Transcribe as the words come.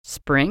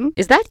spring.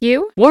 Is that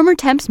you? Warmer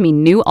temps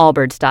mean new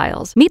Allbirds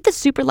styles. Meet the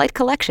Super Light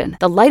Collection,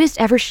 the lightest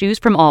ever shoes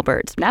from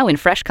Allbirds, now in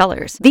fresh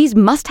colors. These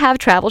must-have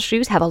travel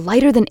shoes have a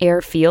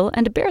lighter-than-air feel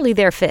and a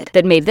barely-there fit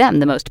that made them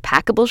the most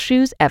packable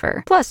shoes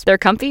ever. Plus, they're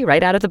comfy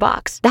right out of the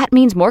box. That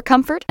means more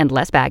comfort and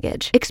less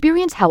baggage.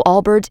 Experience how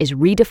Allbirds is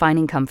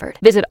redefining comfort.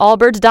 Visit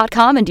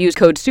allbirds.com and use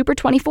code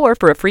SUPER24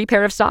 for a free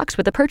pair of socks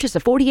with a purchase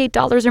of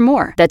 $48 or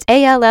more. That's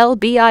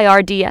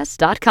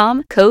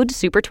ALLBIRDS.com, code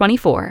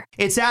SUPER24.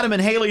 It's Adam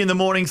and Haley in the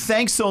morning.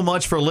 Thanks so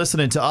much for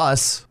listening to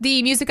us.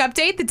 The music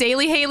update, the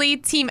Daily Haley,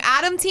 Team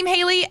Adam, Team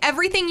Haley,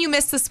 everything you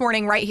missed this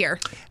morning right here.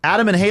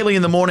 Adam and Haley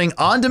in the morning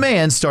on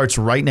demand starts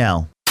right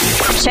now.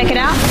 Check it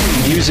out.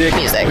 Music.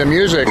 The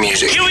music.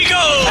 Here we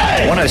go.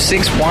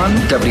 106.1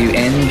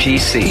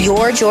 WNGC.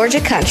 Your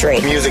Georgia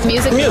country. Music.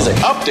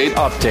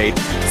 Update.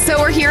 So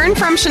we're hearing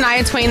from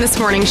Shania Twain this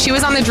morning. She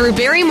was on the Drew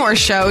Barrymore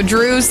show.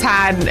 Drew's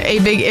had a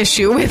big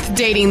issue with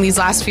dating these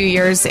last few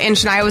years, and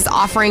Shania was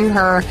offering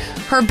her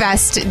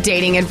best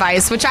dating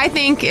advice, which I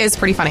think is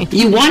pretty funny.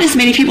 You want as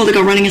many people to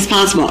go running as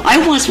possible.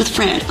 I was with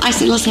Fred. I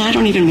said, listen, I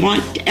don't even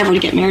want ever to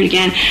get married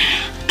again.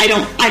 I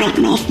don't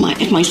know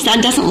if my son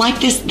doesn't like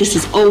this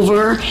is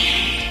over.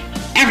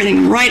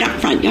 Everything right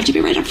up front. You have to be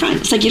right up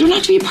front. It's like, you don't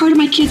have to be a part of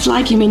my kid's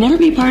life. You may never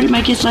be a part of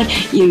my kid's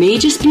life. You may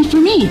just be for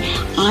me.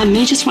 I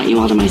may just want you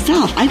all to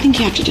myself. I think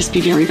you have to just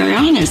be very, very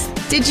honest.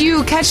 Did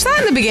you catch that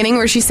in the beginning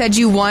where she said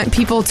you want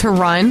people to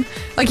run?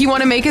 Like you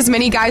want to make as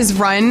many guys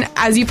run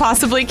as you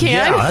possibly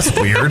can? Yeah, that's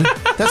weird.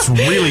 That's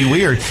really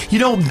weird. You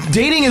know,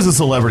 dating as a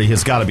celebrity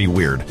has got to be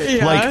weird.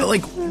 Yeah.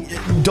 Like,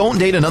 don't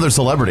date another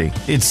celebrity.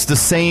 It's the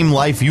same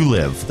life you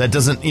live. That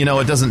doesn't,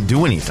 it doesn't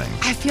do anything.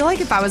 I feel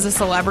like if I was a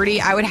celebrity,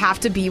 I would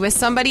have to be with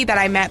somebody that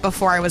I met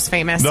before I was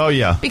famous. Oh,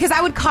 yeah. Because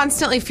I would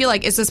constantly feel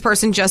like, is this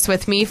person just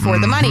with me for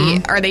the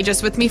money? Are they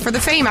just with me for the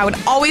fame? I would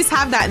always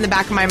have that in the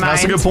back of my mind.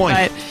 That's a good point.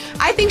 But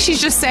I think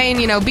she's just saying,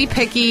 be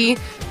picky,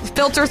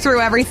 filter through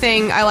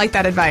everything. I like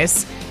that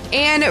advice.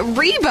 And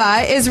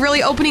Reba is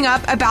really opening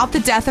up about the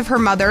death of her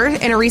mother.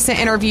 In a recent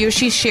interview,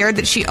 she shared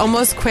that she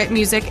almost quit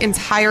music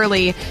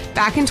entirely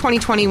back in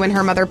 2020 when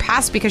her mother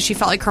passed because she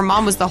felt like her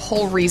mom was the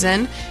whole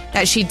reason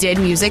that she did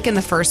music in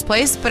the first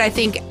place. But I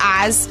think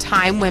as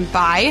time went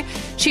by,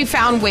 she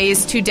found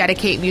ways to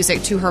dedicate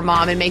music to her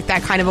mom and make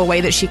that kind of a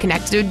way that she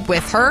connected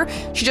with her.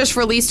 She just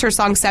released her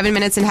song 7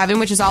 Minutes in Heaven,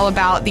 which is all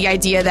about the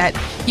idea that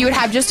you would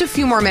have just a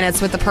few more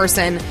minutes with the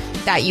person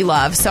that you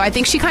love. So I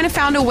think she kind of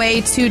found a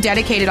way to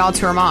dedicate it all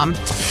to her mom.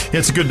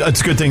 It's a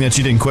good thing that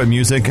she didn't quit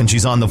music and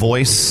she's on The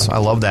Voice. I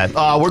love that.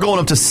 We're going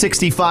up to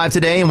 65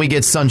 today and we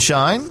get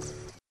sunshine.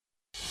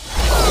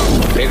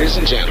 Ladies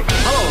and gentlemen.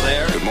 Hello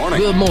there. Good morning.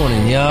 Good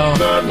morning, y'all.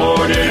 Good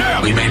morning.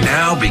 We may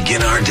now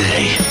begin our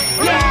day.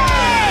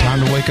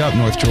 Time to wake up,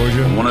 North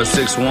Georgia.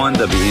 106.1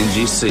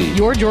 WNGC.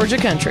 Your Georgia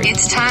country.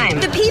 It's time.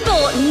 The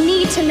people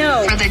need to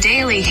know. For the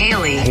Daily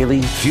Haley.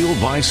 Haley. Fueled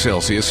by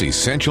Celsius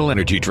Essential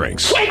Energy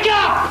Drinks. Wake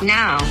up!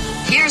 Now,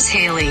 here's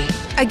Haley.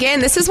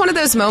 Again, this is one of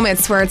those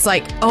moments where it's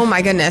like, oh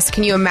my goodness,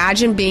 can you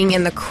imagine being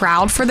in the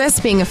crowd for this,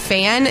 being a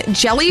fan?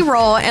 Jelly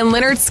Roll and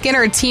Leonard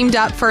Skinner teamed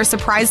up for a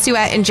surprise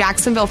duet in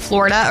Jacksonville,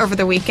 Florida over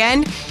the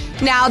weekend.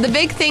 Now, the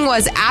big thing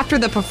was after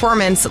the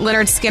performance,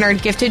 Leonard Skinner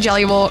gifted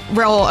Jelly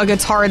Roll a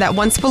guitar that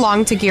once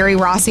belonged to Gary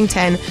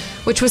Rossington,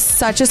 which was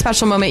such a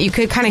special moment. You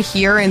could kind of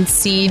hear and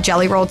see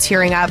Jelly Roll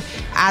tearing up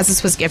as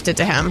this was gifted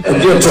to him. A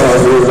guitar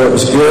here that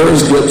was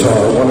Gary's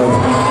guitar, one of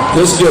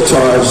his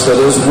guitars that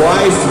his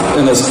wife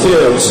and his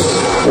kids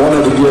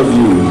wanted to give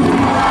you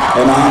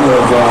in honor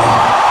of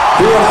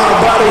being our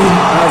buddy,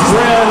 our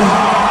friend.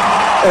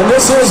 And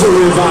this is a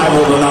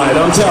revival tonight,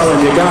 I'm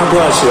telling you. God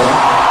bless you.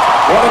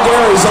 One of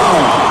Gary's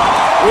own.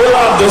 We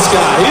love this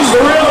guy. He's the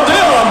real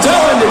deal, I'm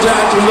telling you,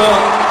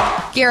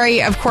 Jacksonville.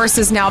 Gary, of course,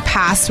 is now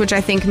passed, which I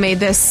think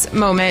made this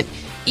moment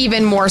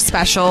even more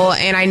special.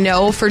 And I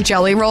know for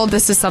Jelly Roll,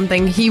 this is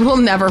something he will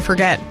never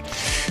forget.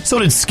 So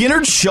did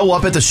Skinner show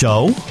up at the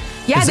show?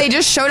 Yeah, they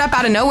just showed up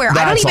out of nowhere.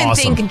 I don't even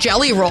awesome. think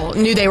Jelly Roll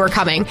knew they were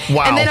coming.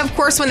 Wow. And then, of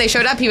course, when they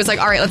showed up, he was like,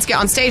 all right, let's get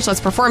on stage. Let's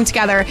perform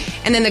together.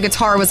 And then the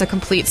guitar was a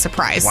complete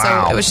surprise.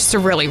 Wow. So it was just a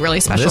really, really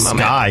special moment.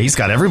 This guy, he's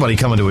got everybody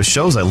coming to his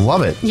shows. I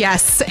love it.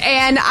 Yes.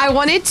 And I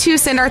wanted to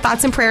send our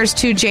thoughts and prayers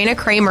to Jana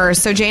Kramer.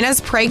 So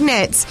Jana's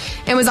pregnant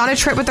and was on a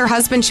trip with her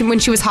husband when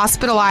she was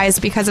hospitalized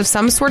because of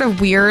some sort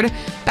of weird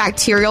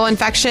bacterial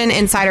infection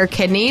inside her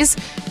kidneys.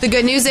 The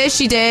good news is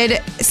she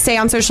did say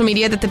on social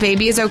media that the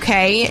baby is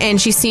okay, and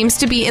she seems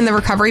to be in the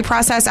recovery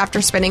process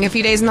after spending a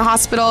few days in the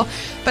hospital.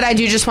 But I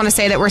do just want to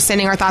say that we're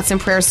sending our thoughts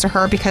and prayers to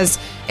her because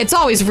it's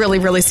always really,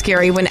 really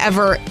scary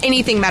whenever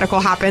anything medical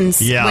happens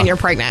when you're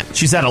pregnant.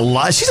 She's had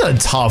a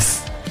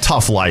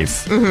tough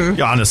life,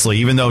 honestly,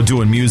 even though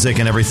doing music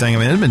and everything. I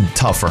mean, it's been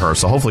tough for her,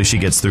 so hopefully she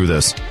gets through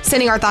this.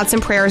 Sending our thoughts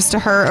and prayers to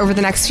her over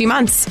the next few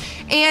months.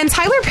 And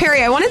Tyler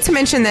Perry, I wanted to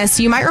mention this.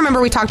 You might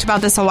remember we talked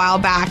about this a while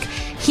back.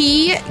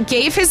 He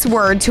gave his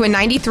word to a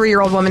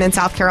 93-year-old woman in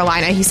South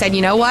Carolina. He said,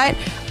 you know what?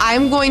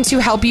 I'm going to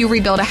help you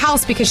rebuild a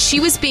house, because she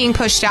was being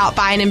pushed out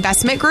by an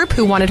investment group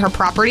who wanted her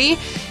property.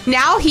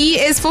 Now he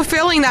is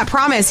fulfilling that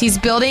promise. He's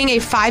building a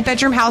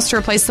 5-bedroom house to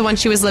replace the one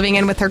she was living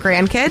in with her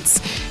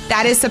grandkids.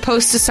 That is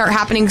supposed to start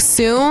happening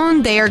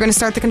soon. They are going to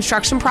start the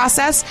construction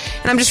process,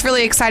 and I'm just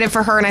really excited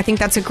for her, and I think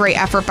that's a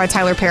great effort by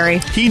Tyler Perry.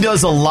 He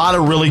does a lot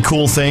of really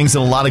cool things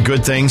and a lot of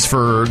good things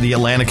for the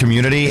Atlanta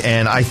community,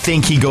 and I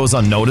think he goes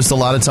unnoticed a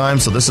lot of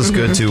times, so this is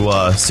good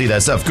to see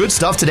that stuff. Good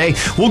stuff today.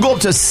 We'll go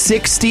up to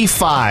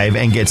 65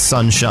 and get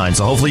sunshine,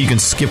 so hopefully you can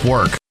skip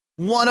work.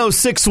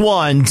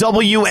 106.1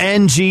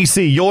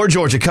 WNGC, your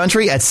Georgia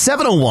Country at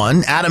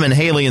 7:01. Adam and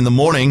Haley in the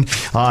morning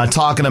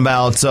talking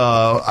about,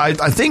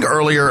 I think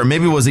earlier, or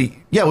maybe it was it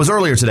was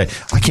earlier today.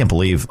 I can't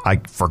believe I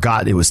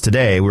forgot it was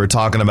today. We were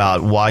talking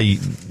about why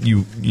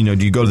you know,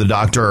 do you go to the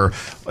doctor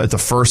at the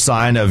first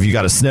sign of you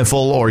got a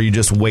sniffle, or you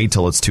just wait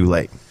till it's too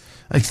late?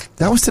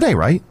 That was today,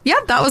 right?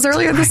 Yep, that was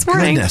earlier this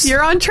morning. Goodness.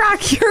 You're on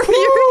track.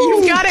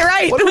 You've got it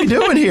right. What are we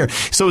doing here?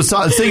 So I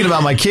was thinking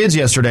about my kids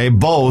yesterday.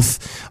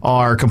 Both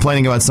are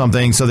complaining about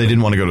something, so they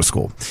didn't want to go to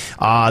school.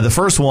 The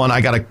first one,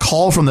 I got a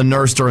call from the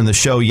nurse during the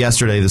show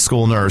yesterday, the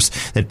school nurse,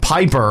 that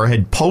Piper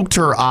had poked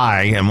her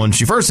eye. And when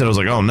she first said it, I was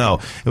like, oh, no.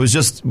 It was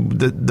just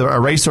the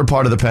eraser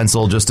part of the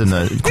pencil just in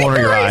the corner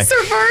of your eye.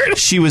 Part.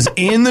 She was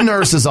in the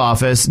nurse's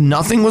office.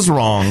 Nothing was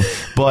wrong,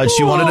 but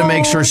she wanted to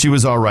make sure she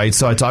was all right.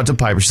 So I talked to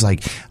Piper. She's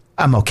like,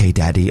 I'm okay,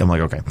 Daddy. I'm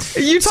like, okay.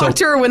 You talked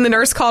to her when the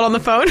nurse called on the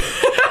phone?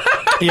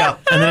 Yeah.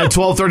 And then at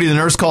 12:30, the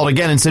nurse called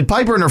again and said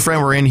Piper and her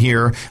friend were in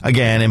here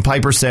again. And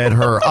Piper said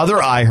her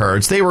other eye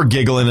hurts. They were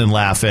giggling and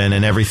laughing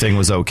and everything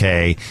was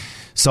okay.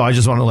 So I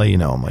just want to let you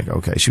know. I'm like,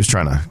 okay. She was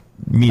trying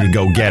me to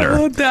go get her.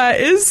 Oh, that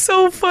is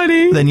so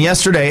funny. Then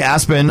yesterday,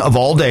 Aspen, of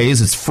all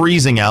days, it's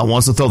freezing out,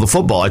 wants to throw the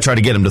football. I try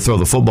to get him to throw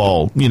the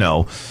football,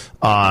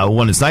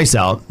 when it's nice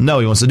out. No,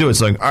 he wants to do it.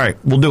 So I'm like, all right,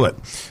 we'll do it.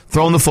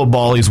 Throwing the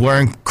football. He's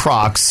wearing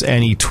Crocs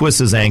and he twists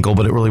his ankle,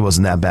 but it really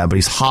wasn't that bad. But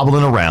he's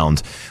hobbling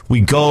around.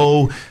 We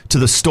go to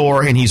the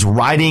store and he's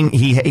riding.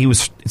 He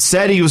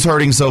said he was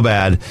hurting so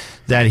bad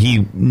that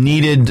he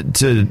needed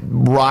to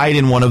ride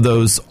in one of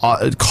those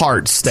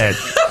carts that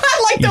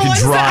like you the could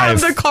ones drive. that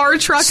have the car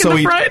truck in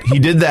the front. He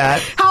did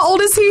that. How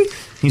old is he?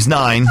 He's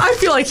 9. I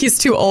feel like he's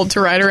too old to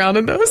ride around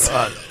in those.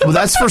 Well,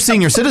 that's for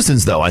senior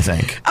citizens, though, I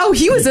think. Oh,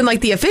 he was in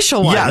like the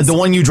official ones. Yeah, the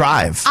one you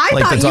drive.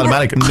 That's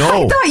automatic.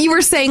 No. I thought you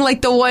were saying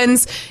like the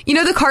ones,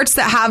 the carts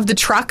that have the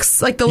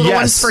trucks, like the little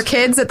ones for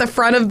kids at the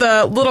front of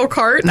the little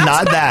cart. That's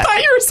Not what that. I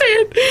thought you were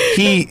saying.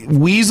 He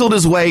weaseled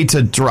his way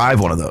to drive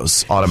one of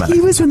those automatic.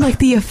 He was in like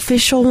the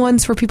official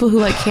ones for people who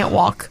like can't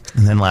walk.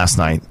 And then last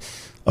night,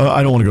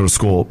 I don't want to go to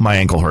school. My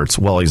ankle hurts.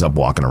 Well, he's up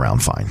walking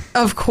around fine.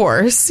 Of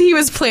course. He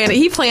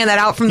planned that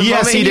out from the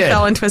moment he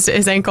fell and twisted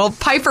his ankle.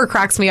 Piper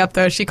cracks me up,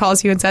 though. She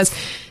calls you and says,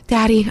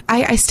 Daddy,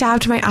 I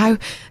stabbed my eye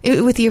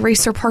with the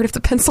eraser part of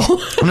the pencil.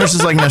 The nurse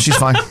is like, no, she's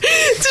fine.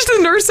 Just the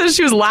nurse says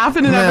she was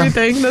laughing and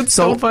everything. That's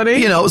so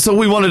funny. So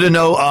we wanted to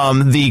know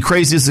the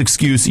craziest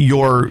excuse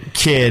your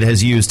kid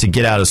has used to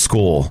get out of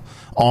school.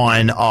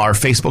 On our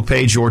Facebook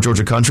page, Your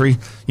Georgia Country.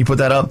 You put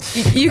that up?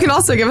 You can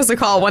also give us a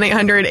call,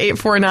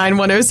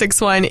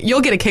 1-800-849-1061. You'll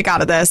get a kick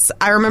out of this.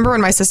 I remember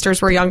when my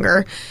sisters were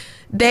younger,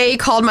 they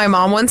called my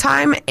mom one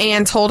time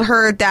and told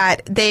her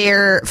that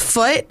their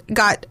foot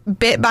got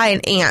bit by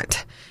an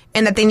ant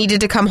and that they needed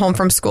to come home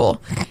from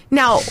school.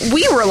 Now,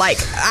 we were like,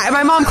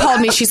 my mom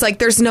called me. She's like,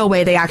 there's no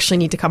way they actually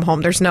need to come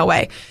home. There's no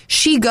way.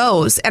 She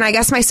goes, and I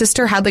guess my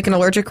sister had like an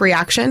allergic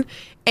reaction.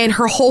 And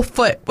her whole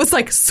foot was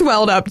like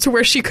swelled up to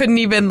where she couldn't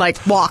even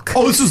like walk.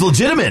 Oh, this was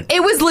legitimate.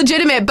 It was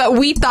legitimate, but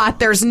we thought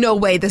there's no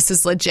way this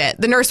is legit.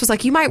 The nurse was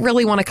like, you might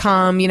really want to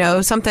come,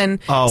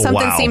 something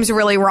seems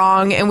really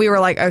wrong. And we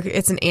were like, okay,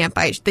 it's an ant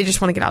bite. They just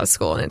want to get out of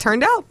school. And it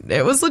turned out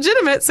it was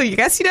legitimate. So you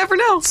guess you never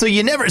know. So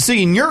you never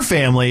see in your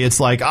family, it's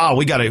like,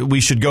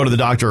 we should go to the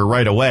doctor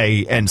right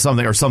away and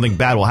something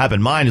bad will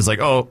happen. Mine is like,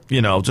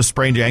 just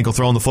sprained your ankle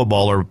throwing the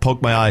football or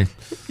poke my eye.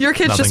 Your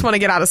kids just want to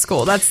get out of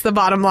school. That's the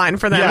bottom line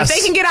for them. Yes. If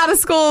they can get out of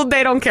school,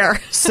 they don't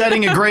care.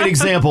 Setting a great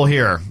example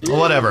here.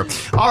 Whatever.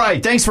 All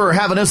right. Thanks for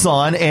having us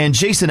on. And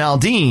Jason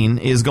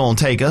Aldean is going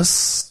to take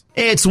us.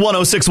 It's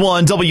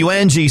 106.1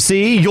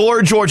 WNGC,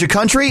 your Georgia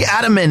Country.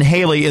 Adam and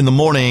Haley in the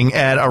morning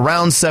at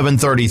around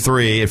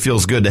 7:33. It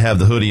feels good to have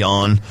the hoodie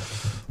on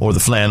or the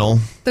flannel.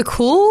 The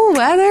cool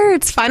weather.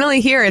 It's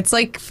finally here. It's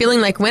like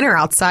feeling like winter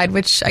outside,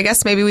 which I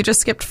guess maybe we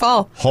just skipped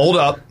fall. Hold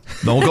up.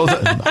 Don't go.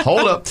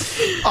 Hold up.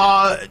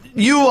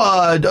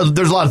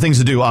 There's a lot of things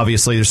to do,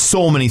 obviously. There's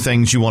so many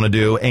things you want to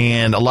do,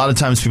 and a lot of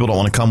times people don't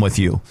want to come with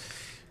you.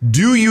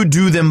 Do you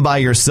do them by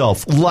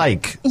yourself?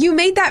 Like, you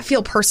made that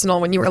feel personal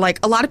when you were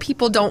like, a lot of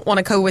people don't want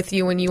to go with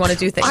you when you want to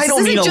do things. I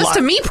don't mean this isn't just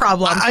a me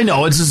problem. I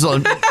know. It's just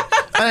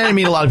I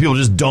mean, a lot of people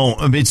just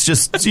don't. It's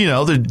just,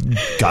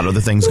 they've got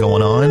other things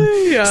going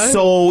on. Yeah.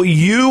 So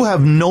you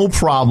have no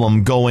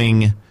problem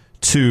going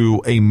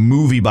to a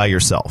movie by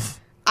yourself.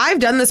 I've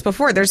done this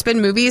before. There's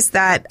been movies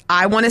that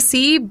I want to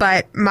see,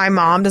 but my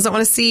mom doesn't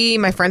want to see,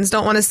 my friends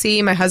don't want to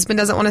see, my husband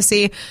doesn't want to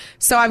see.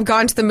 So I've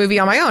gone to the movie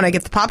on my own. I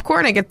get the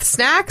popcorn, I get the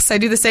snacks, I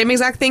do the same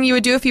exact thing you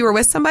would do if you were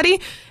with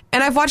somebody,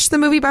 and I've watched the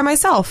movie by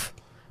myself.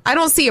 I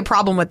don't see a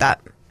problem with that.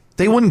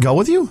 They wouldn't go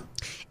with you?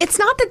 It's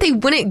not that they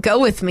wouldn't go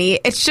with me.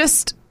 It's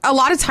just a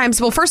lot of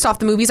times, well, first off,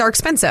 the movies are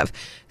expensive.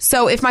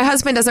 So if my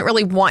husband doesn't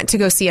really want to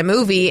go see a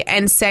movie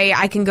and say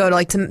I can go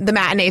to the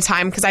matinee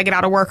time because I get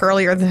out of work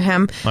earlier than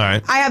him, all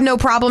right, I have no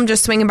problem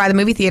just swinging by the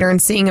movie theater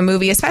and seeing a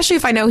movie, especially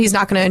if I know he's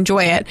not going to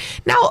enjoy it.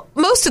 Now,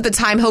 most of the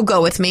time he'll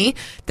go with me.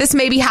 This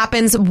maybe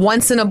happens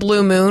once in a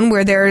blue moon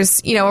where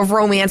there's, a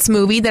romance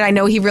movie that I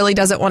know he really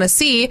doesn't want to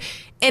see.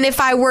 And if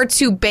I were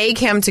to beg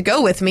him to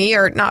go with me,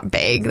 or not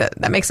beg,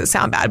 that makes it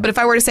sound bad, but if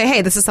I were to say,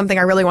 hey, this is something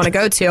I really want to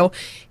go to,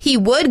 he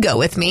would go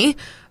with me.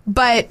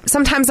 But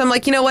sometimes I'm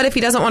like, you know what? If he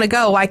doesn't want to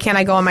go, why can't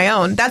I go on my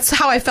own? That's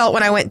how I felt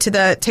when I went to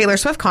the Taylor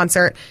Swift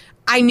concert.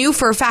 I knew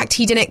for a fact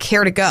he didn't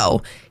care to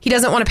go. He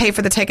doesn't want to pay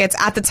for the tickets.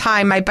 At the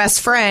time, my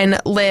best friend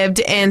lived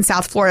in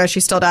South Florida.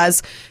 She still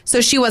does. So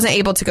she wasn't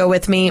able to go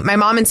with me. My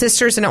mom and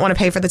sisters didn't want to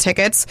pay for the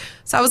tickets.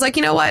 So I was like,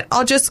 you know what?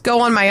 I'll just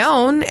go on my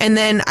own. And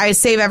then I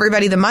save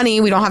everybody the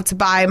money. We don't have to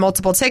buy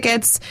multiple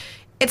tickets.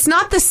 It's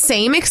not the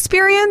same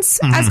experience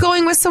as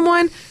going with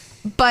someone,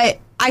 but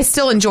I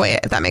still enjoy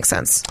it, if that makes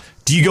sense.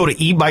 Do you go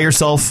to eat by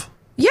yourself?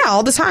 Yeah,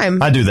 all the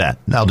time. I do that.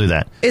 I'll do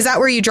that. Is that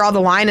where you draw the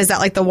line? Is that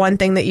like the one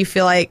thing that you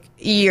feel like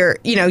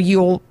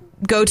you'll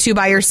go to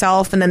by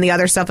yourself, and then the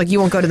other stuff, like you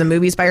won't go to the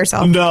movies by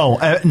yourself? No,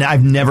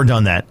 I've never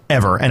done that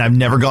ever, and I've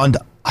never gone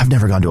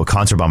to a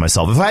concert by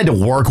myself. If I had to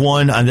work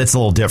one, that's a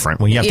little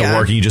different. When you have to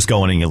work and you just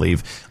go in and you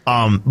leave.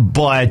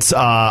 But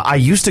I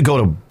used to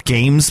go to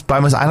games by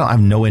myself. I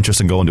have no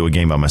interest in going to a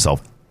game by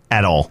myself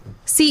at all.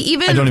 See,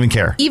 I don't even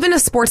care. Even a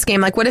sports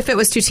game, like what if it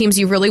was two teams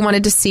you really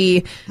wanted to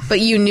see, but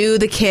you knew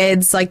the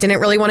kids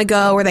didn't really want to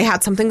go, or they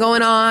had something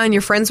going on,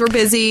 your friends were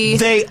busy?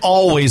 They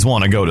always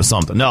want to go to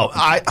something. No,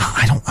 I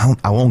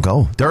won't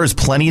go. There's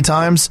plenty of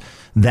times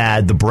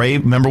that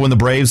remember when the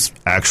Braves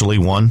actually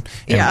won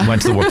and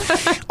went to the World?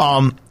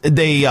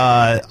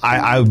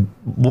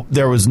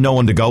 There was no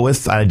one to go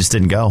with. I just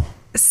didn't go.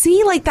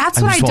 See,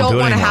 that's what I don't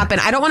want to happen.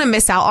 I don't want to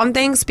miss out on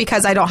things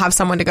because I don't have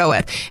someone to go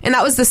with. And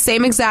that was the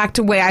same exact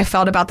way I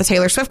felt about the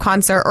Taylor Swift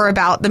concert or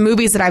about the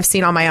movies that I've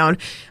seen on my own.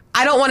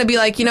 I don't want to be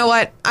like, you know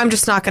what, I'm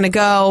just not going to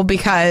go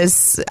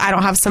because I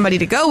don't have somebody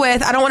to go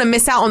with. I don't want to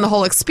miss out on the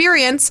whole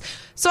experience.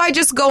 So I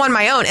just go on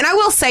my own. And I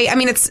will say,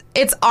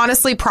 it's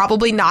honestly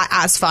probably not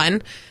as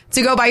fun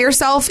to go by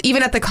yourself.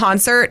 Even at the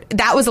concert,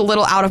 that was a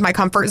little out of my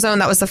comfort zone.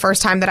 That was the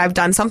first time that I've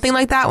done something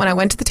like that when I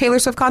went to the Taylor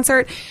Swift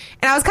concert.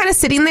 And I was kind of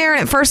sitting there,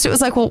 and at first it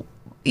was like, well,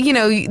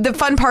 the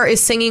fun part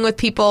is singing with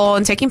people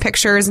and taking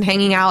pictures and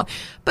hanging out.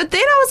 But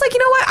then I was like, you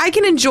know what? I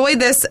can enjoy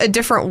this a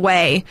different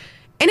way.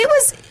 And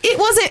it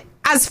wasn't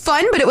as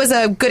fun, but it was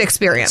a good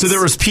experience. So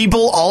there was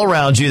people all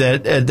around you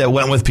that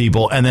went with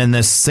people, and then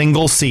this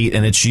single seat,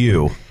 and it's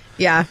you.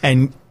 Yeah.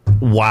 And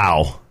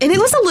wow. And it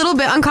was a little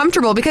bit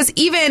uncomfortable because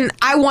even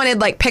I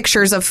wanted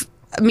pictures of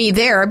me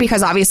there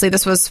because obviously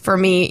this was for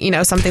me,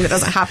 something that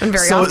doesn't happen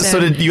very often.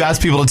 So did you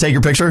ask people to take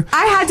your picture?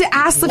 I had to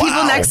ask the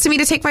people next to me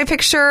to take my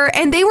picture,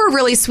 and they were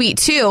really sweet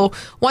too.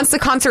 Once the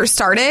concert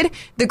started,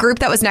 the group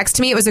that was next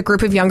to me, it was a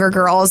group of younger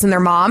girls and their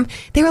mom.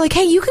 They were like,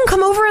 hey, you can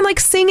come over and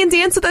sing and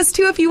dance with us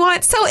too if you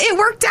want. So it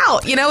worked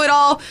out, it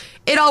all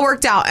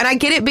worked out. And I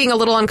get it being a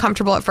little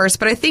uncomfortable at first,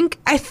 but I think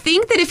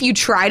that if you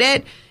tried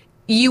it,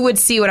 you would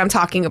see what I'm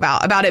talking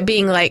about it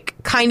being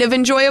kind of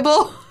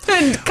enjoyable.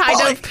 And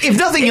if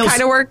nothing else,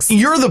 kind of works.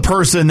 You're the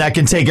person that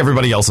can take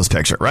everybody else's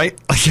picture, right?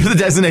 You're the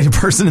designated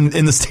person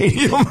in the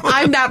stadium.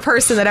 I'm that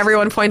person that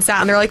everyone points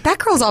out, and they're like, that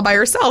girl's all by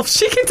herself.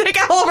 She can take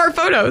all of our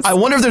photos. I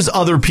wonder if there's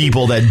other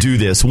people that do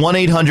this.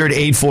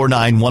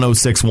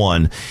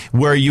 1-800-849-1061,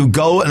 where you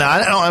go, and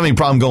I don't have any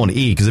problem going to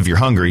eat, because if you're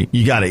hungry,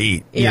 you got to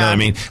eat. You know what I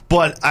mean?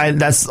 But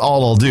that's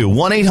all I'll do.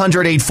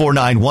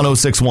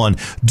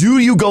 1-800-849-1061. Do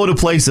you go to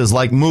places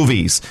like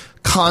movies,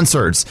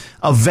 concerts,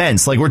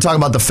 events, like we're talking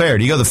about the fair?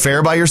 Do you go to the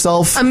fair by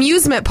yourself?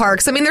 Amusement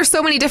parks. There's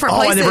so many different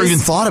places. I never even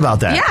thought about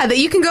that. Yeah, that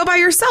you can go by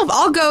yourself.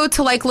 I'll go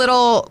to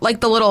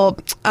the little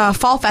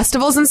fall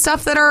festivals and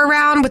stuff that are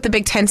around with the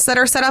big tents that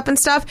are set up and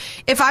stuff.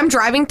 If I'm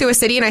driving through a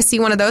city and I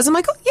see one of those, I'm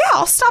like, oh yeah,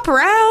 I'll stop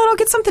around. I'll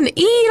get something to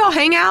eat. I'll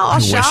hang out. I'll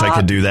shop. I wish I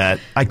could do that.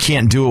 I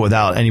can't do it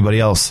without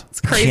anybody else.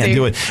 It's crazy. I can't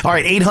do it. All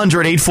right,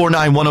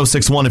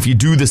 800-849-1061 if you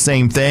do the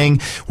same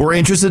thing. We're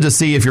interested to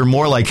see if you're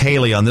more like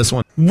Haley on this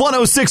one.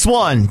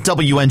 1061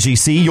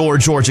 WNGC, your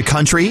Georgia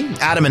country.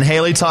 Adam and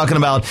Haley talking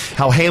about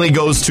how Haley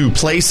goes to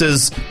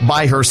places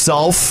by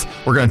herself.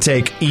 We're going to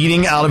take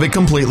eating out of it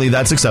completely.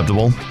 That's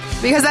acceptable.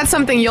 Because that's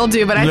something you'll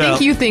do, but I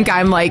think you think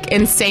I'm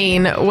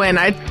insane when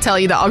I tell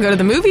you that I'll go to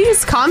the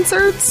movies,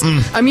 concerts,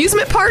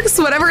 amusement parks,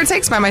 whatever it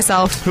takes by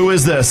myself. Who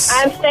is this?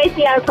 I'm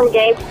Stacy. I'm from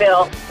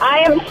Gainesville.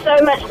 I am so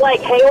much like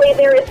Haley.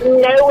 There is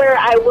nowhere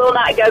I will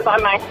not go by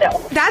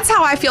myself. That's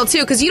how I feel too,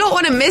 because you don't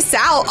want to miss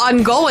out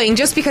on going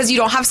just because you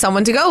don't have someone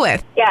someone to go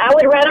with. Yeah, I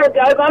would rather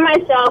go by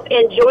myself,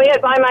 enjoy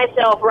it by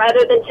myself,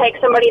 rather than take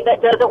somebody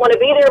that doesn't want to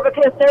be there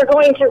because they're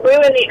going to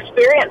ruin the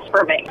experience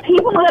for me.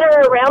 People that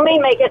are around me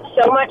make it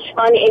so much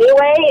fun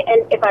anyway,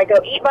 and if I go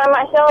eat by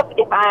myself,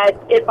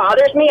 it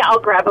bothers me, I'll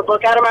grab a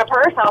book out of my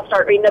purse, I'll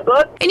start reading a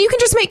book. And you can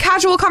just make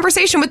casual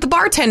conversation with the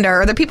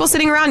bartender or the people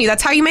sitting around you.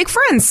 That's how you make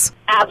friends.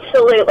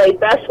 Absolutely.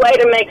 Best way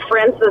to make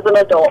friends as an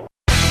adult.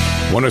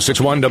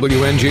 106.1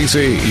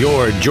 WNGC,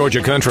 your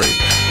Georgia country.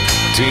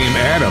 Team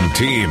Adam,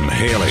 Team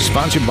Haley.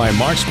 Sponsored by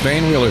Mark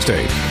Spain Real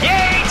Estate.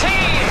 Yay,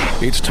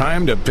 team! It's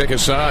time to pick a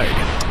side.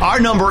 Our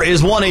number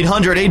is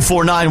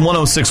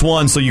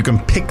 1-800-849-1061, so you can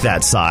pick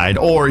that side,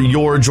 or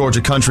Your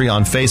Georgia Country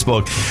on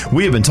Facebook.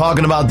 We have been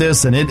talking about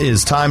this, and it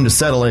is time to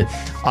settle it.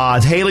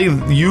 Haley,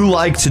 you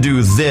like to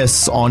do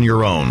this on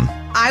your own.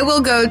 I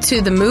will go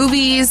to the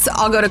movies.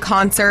 I'll go to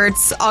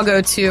concerts. I'll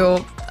go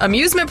to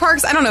amusement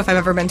parks. I don't know if I've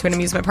ever been to an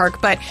amusement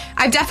park, but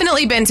I've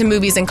definitely been to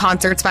movies and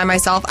concerts by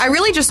myself. I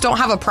really just don't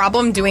have a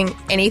problem doing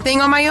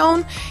anything on my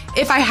own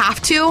if I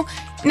have to.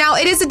 Now,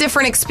 it is a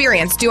different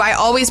experience. Do I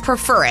always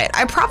prefer it?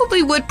 I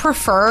probably would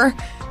prefer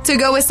to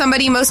go with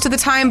somebody most of the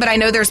time, but I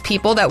know there's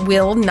people that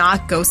will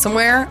not go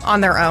somewhere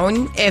on their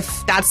own.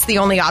 If that's the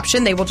only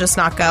option, they will just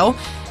not go.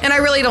 And I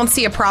really don't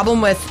see a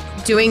problem with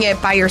doing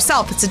it by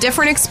yourself. It's a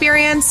different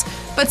experience,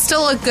 but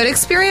still a good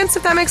experience,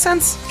 if that makes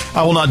sense.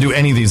 I will not do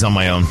any of these on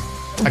my own.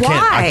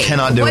 I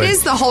cannot do it. What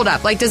is the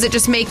holdup? Like, does it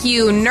just make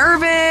you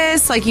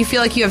nervous? Like, you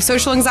feel like you have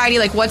social anxiety?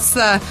 Like, what's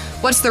the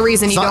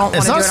reason you don't want to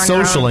do it on your own? It's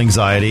not social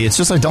anxiety. It's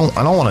just I don't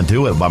want to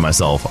do it by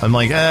myself. I'm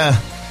like, I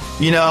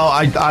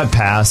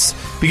pass.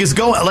 Because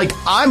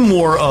I'm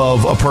more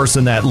of a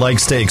person that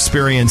likes to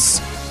experience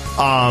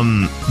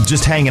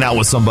just hanging out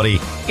with somebody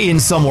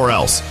in somewhere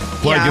else.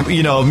 Like,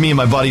 me and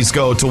my buddies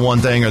go to one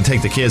thing or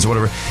take the kids or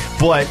whatever.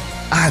 But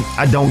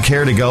I don't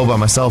care to go by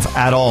myself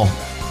at all.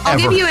 I'll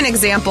give you an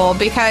example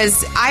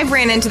because I've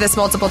ran into this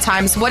multiple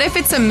times. What if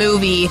it's a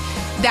movie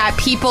that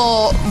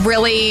people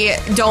really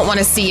don't want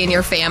to see in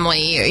your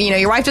family?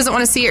 Your wife doesn't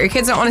want to see it, your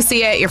kids don't want to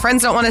see it, your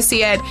friends don't want to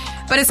see it,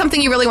 but it's something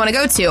you really want to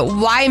go to.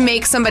 Why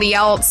make somebody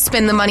else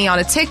spend the money on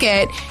a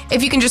ticket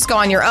if you can just go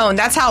on your own?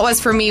 That's how it was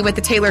for me with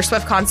the Taylor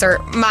Swift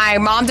concert. My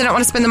mom didn't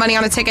want to spend the money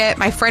on a ticket.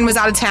 My friend was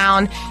out of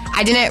town.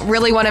 I didn't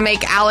really want to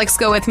make Alex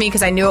go with me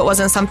because I knew it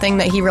wasn't something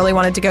that he really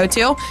wanted to go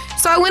to.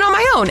 So I went on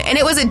my own, and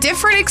it was a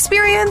different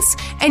experience.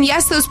 And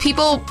yes, those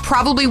people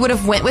probably would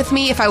have went with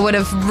me if I would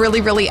have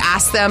really, really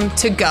asked them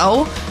to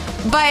go.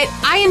 But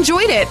I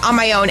enjoyed it on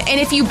my own. And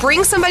if you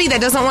bring somebody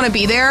that doesn't want to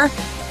be there,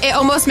 it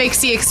almost makes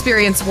the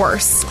experience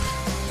worse.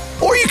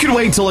 Or you can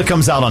wait till it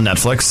comes out on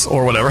Netflix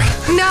or whatever.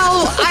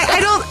 No, I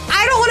don't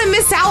want to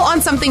miss out on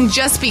something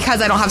just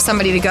because I don't have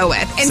somebody to go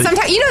with. And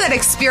sometimes, that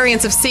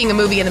experience of seeing a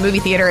movie in the movie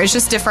theater is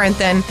just different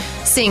than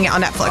seeing it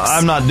on Netflix.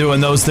 I'm not doing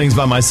those things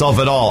by myself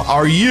at all.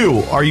 Are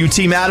you? Are you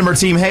Team Adam or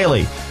Team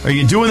Haley? Are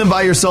you doing them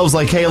by yourselves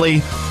like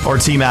Haley or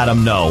Team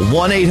Adam? No.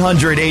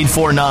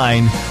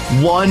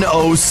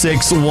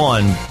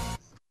 1-800-849-1061.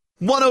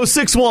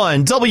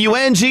 1061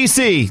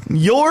 WNGC,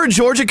 your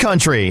Georgia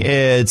country.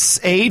 It's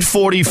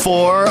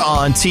 8:44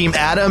 on Team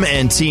Adam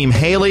and Team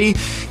Haley.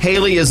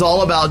 Haley is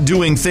all about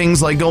doing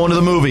things like going to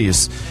the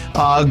movies,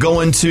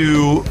 going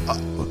to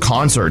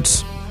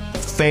concerts,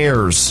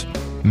 fairs,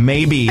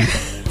 maybe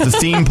the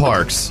theme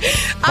parks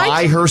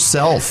by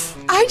herself.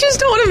 I just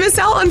don't want to miss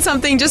out on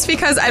something just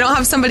because I don't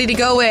have somebody to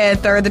go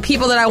with or the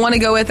people that I want to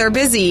go with are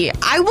busy.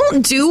 I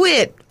won't do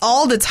it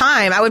all the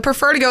time. I would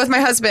prefer to go with my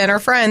husband or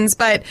friends,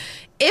 but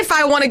if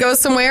I want to go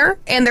somewhere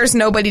and there's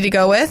nobody to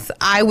go with,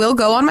 I will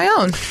go on my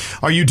own.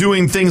 Are you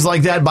doing things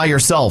like that by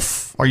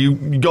yourself? Are you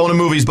going to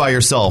movies by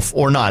yourself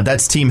or not?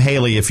 That's Team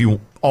Haley if you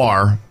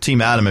are.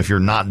 Team Adam if you're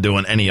not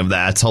doing any of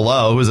that.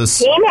 Hello, who's this?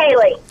 Team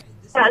Haley.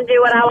 I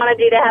do what I want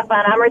to do to have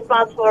fun. I'm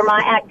responsible for my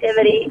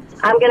activity.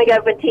 I'm going to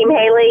go with Team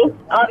Haley.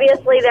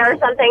 Obviously, there are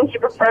some things you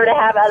prefer to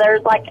have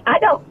others. Like, I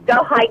don't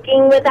go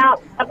hiking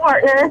without a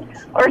partner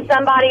or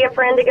somebody, a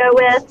friend to go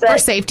with. But, for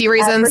safety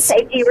reasons. For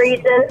safety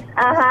reasons.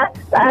 But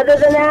other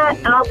than that,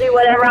 I'll do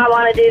whatever I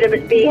want to do to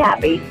be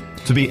happy.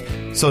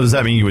 So does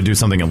that mean you would do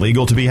something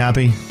illegal to be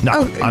happy?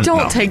 No.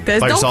 Don't take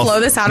this. Don't blow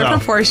this out of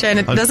proportion.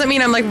 It doesn't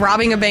mean I'm like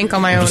robbing a bank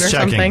on my own or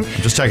something. I'm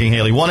just checking,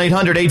 Haley.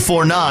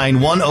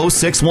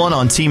 1-800-849-1061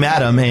 on Team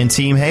Adam and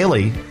Team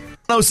Haley.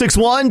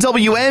 1061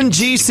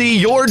 WNGC,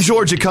 your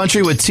Georgia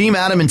country with Team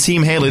Adam and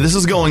Team Haley. This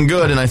is going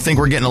good, and I think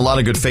we're getting a lot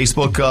of good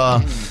Facebook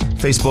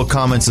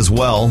comments as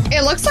well.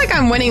 It looks like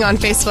I'm winning on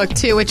Facebook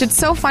too, which is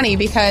so funny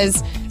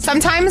because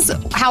sometimes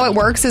how it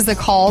works is the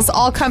calls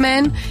all come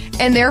in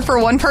and they're for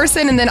one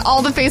person and then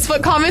all the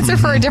Facebook comments are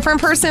for a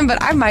different person,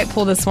 but I might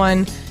pull this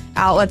one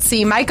Let's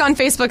see. Mike on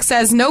Facebook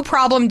says, no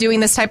problem doing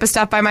this type of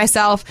stuff by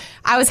myself.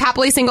 I was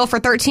happily single for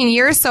 13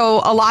 years,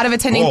 so a lot of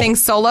attending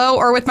things solo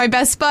or with my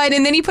best bud.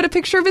 And then he put a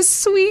picture of his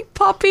sweet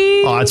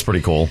puppy. Oh, that's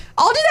pretty cool.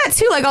 I'll do that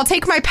too. Like, I'll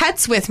take my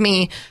pets with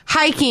me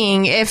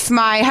hiking if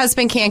my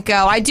husband can't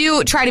go. I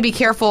do try to be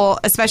careful,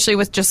 especially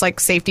with just like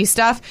safety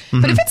stuff.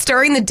 But if it's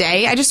during the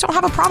day, I just don't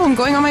have a problem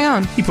going on my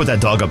own. You put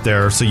that dog up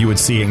there so you would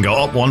see it and go,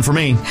 oh, one for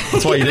me.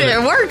 That's why you did it.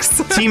 It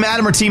works. Team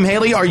Adam or Team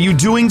Haley, are you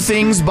doing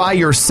things by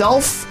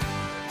yourself?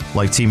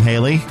 Like Team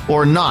Haley,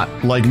 or not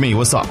like me?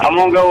 What's up? I'm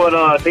going to go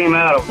with Team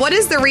Adam. What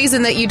is the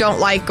reason that you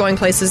don't like going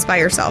places by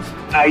yourself?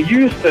 I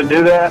used to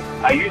do that.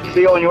 I used to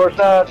be on your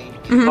side,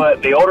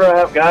 but the older I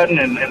have gotten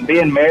and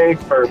being married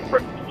for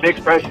 6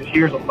 precious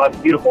years with my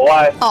beautiful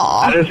wife,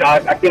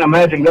 I can't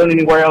imagine going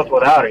anywhere else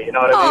without her, you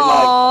know what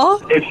I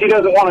mean? Like, if she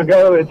doesn't want to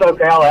go, it's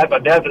okay. I'll have to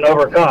adapt and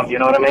overcome, you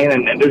know what I mean,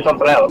 and do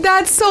something else.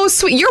 That's so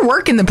sweet. You're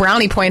working the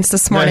brownie points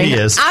this morning. Yeah,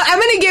 he is. I'm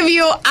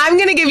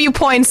gonna give you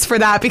points for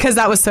that because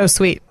that was so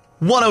sweet.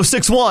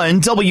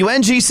 1061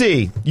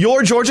 WNGC,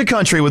 your Georgia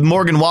country with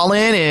Morgan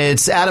Wallen.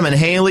 It's Adam and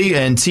Haley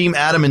and Team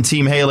Adam and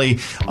Team Haley.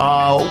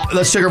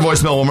 Let's check our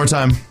voicemail one more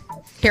time.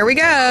 Here we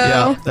go.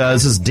 Yeah,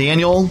 this is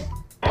Daniel.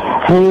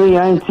 Haley,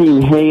 I'm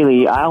Team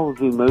Haley. I will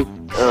do most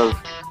of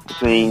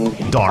things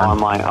on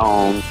my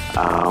own,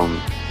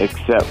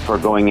 except for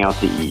going out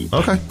to eat.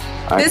 Okay. All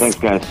right, thanks,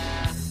 guys.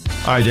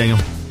 All right, Daniel.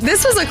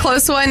 This was a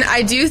close one.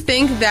 I do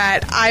think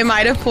that I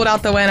might have pulled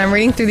out the win. I'm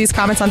reading through these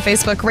comments on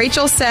Facebook.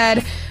 Rachel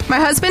said, my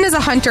husband is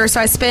a hunter,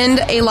 so I spend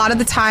a lot of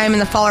the time in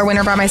the fall or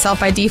winter by myself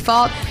by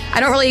default.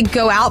 I don't really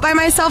go out by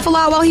myself a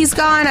lot while he's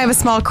gone. I have a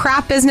small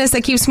craft business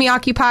that keeps me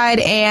occupied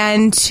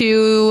and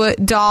 2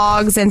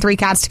 dogs and 3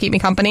 cats to keep me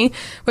company,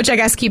 which I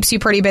guess keeps you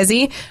pretty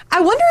busy.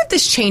 I wonder if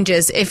this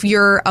changes if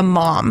you're a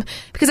mom,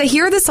 because I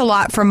hear this a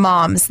lot from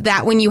moms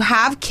that when you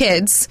have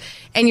kids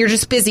and you're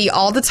just busy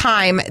all the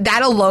time,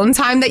 that alone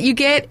time that you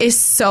get is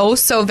so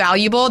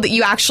valuable that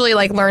you actually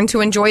like learn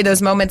to enjoy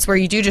those moments where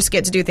you do just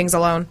get to do things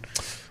alone.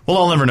 Well,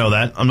 I'll never know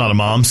that. I'm not a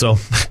mom, so...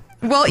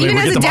 Well, even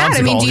as a dad,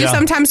 I mean, do you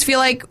sometimes feel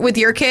like with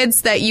your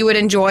kids that you would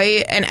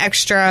enjoy an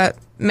extra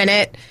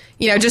minute,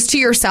 just to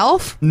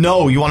yourself?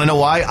 No, you want to know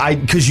why?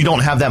 Because you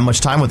don't have that much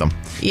time with them.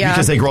 Yeah.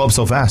 Because they grow up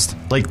so fast.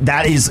 Like,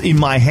 that is in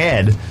my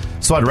head.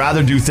 So I'd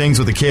rather do things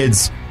with the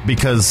kids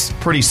because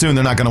pretty soon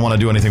they're not going to want to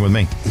do anything with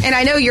me. And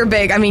I know you're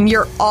big. I mean,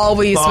 you're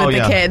always with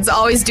the kids,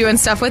 always doing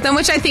stuff with them,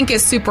 which I think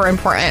is super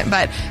important.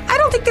 But I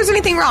don't think there's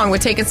anything wrong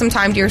with taking some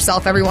time to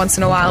yourself every once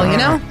in a while,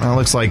 Well, it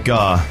looks like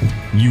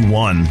you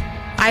won.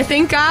 I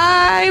think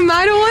I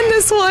might have won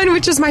this one,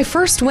 which is my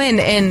first win,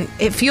 and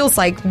it feels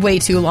like way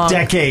too long.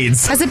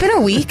 Decades. Has it been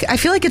a week? I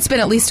feel like it's been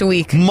at least a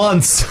week.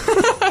 Months.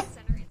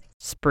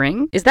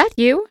 Spring? Is that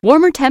you?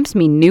 Warmer temps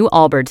mean new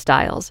Allbirds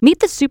styles. Meet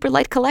the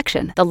Superlight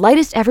Collection, the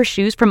lightest ever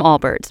shoes from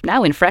Allbirds,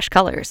 now in fresh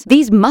colors.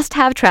 These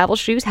must-have travel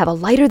shoes have a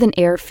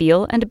lighter-than-air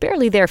feel and a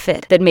barely-there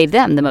fit that made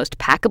them the most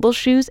packable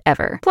shoes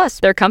ever. Plus,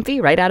 they're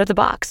comfy right out of the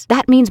box.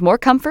 That means more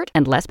comfort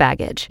and less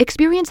baggage.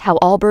 Experience how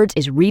Allbirds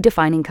is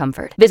redefining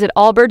comfort. Visit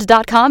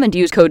allbirds.com and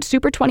use code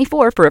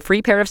SUPER24 for a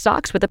free pair of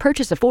socks with a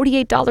purchase of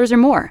 $48 or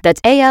more.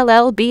 That's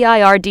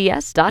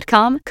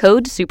ALLBIRDS.com,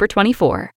 code SUPER24.